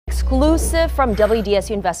exclusive from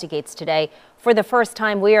WDSU Investigates today. For the first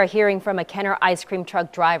time, we are hearing from a Kenner ice cream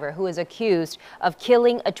truck driver who is accused of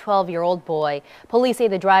killing a 12-year-old boy. Police say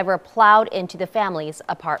the driver plowed into the family's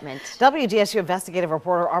apartment. WDSU investigative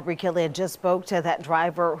reporter Aubrey Killian just spoke to that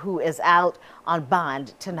driver who is out on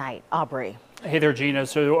bond tonight. Aubrey. Hey there, Gina.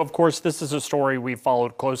 So, of course, this is a story we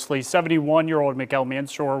followed closely. 71-year-old Miguel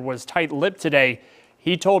Mansour was tight-lipped today.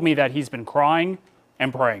 He told me that he's been crying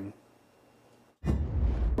and praying.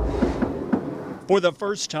 For the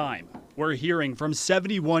first time, we're hearing from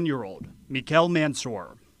 71-year-old Miguel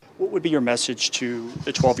Mansour. What would be your message to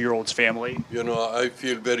the 12-year-old's family? You know, I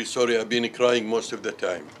feel very sorry. I've been crying most of the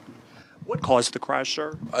time. What caused the crash,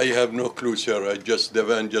 sir? I have no clue, sir. The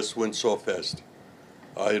van just went so fast.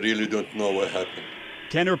 I really don't know what happened.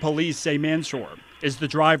 Kenner police say Mansour is the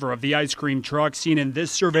driver of the ice cream truck seen in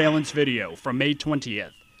this surveillance video from May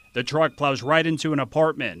 20th. The truck plows right into an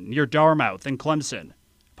apartment near Dartmouth and Clemson.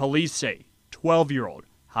 Police say 12-year-old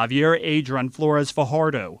Javier Adrian Flores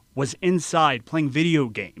Fajardo was inside playing video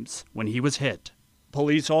games when he was hit.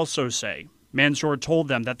 Police also say Mansour told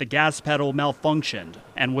them that the gas pedal malfunctioned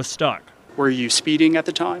and was stuck. Were you speeding at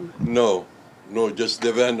the time? No, just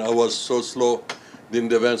the van. I was so slow, then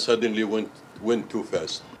the van suddenly went too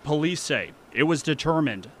fast. Police say it was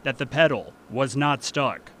determined that the pedal was not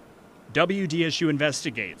stuck. WDSU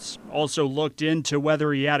Investigates also looked into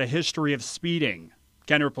whether he had a history of speeding.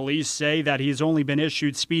 Kenner police say that he's only been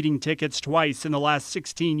issued speeding tickets twice in the last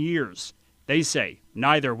 16 years. They say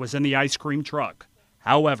neither was in the ice cream truck.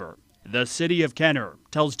 However, the city of Kenner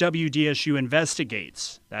tells WDSU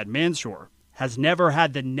Investigates that Mansour has never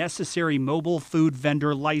had the necessary mobile food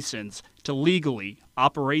vendor license to legally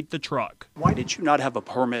operate the truck. Why did you not have a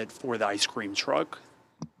permit for the ice cream truck?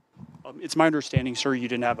 It's my understanding, sir, you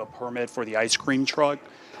didn't have a permit for the ice cream truck.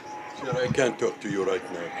 Sir, I can't talk to you right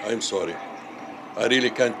now. I'm sorry. I really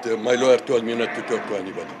can't. My lawyer told me not to talk to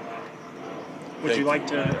anybody. Would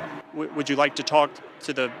you like to talk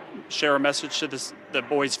to share a message to the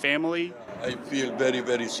boy's family? I feel very,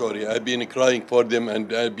 very sorry. I've been crying for them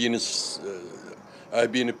and I've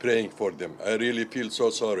been praying for them. I really feel so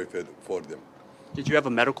sorry for them. Did you have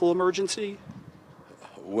a medical emergency?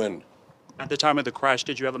 When? At the time of the crash,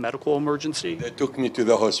 did you have a medical emergency? They took me to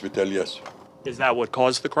the hospital, yes. Is that what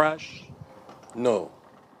caused the crash? No.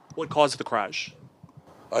 What caused the crash?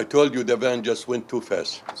 I told you the van just went too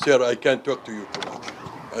fast. Sir, I can't talk to you too much.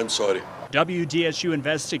 I'm sorry. WDSU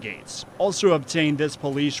Investigates also obtained this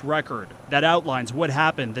police record that outlines what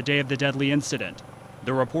happened the day of the deadly incident.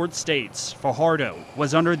 The report states Fajardo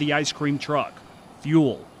was under the ice cream truck.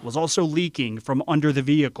 Fuel was also leaking from under the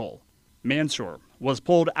vehicle. Mansour was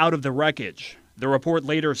pulled out of the wreckage. The report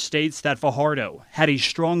later states that Fajardo had a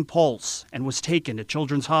strong pulse and was taken to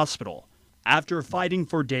Children's Hospital. After fighting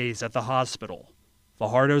for days at the hospital,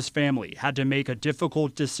 Fajardo's family had to make a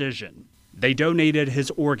difficult decision. They donated his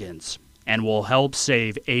organs and will help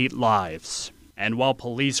save 8 lives. And while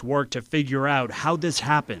police work to figure out how this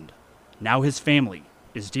happened, now his family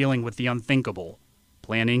is dealing with the unthinkable,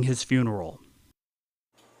 planning his funeral.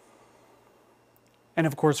 And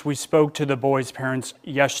of course, we spoke to the boy's parents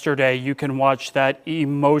yesterday. You can watch that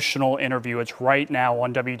emotional interview. It's right now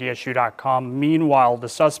on WDSU.com. Meanwhile, the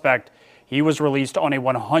suspect, he was released on a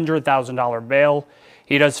 $100,000 bail.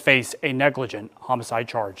 He does face a negligent homicide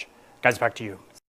charge. Guys, back to you.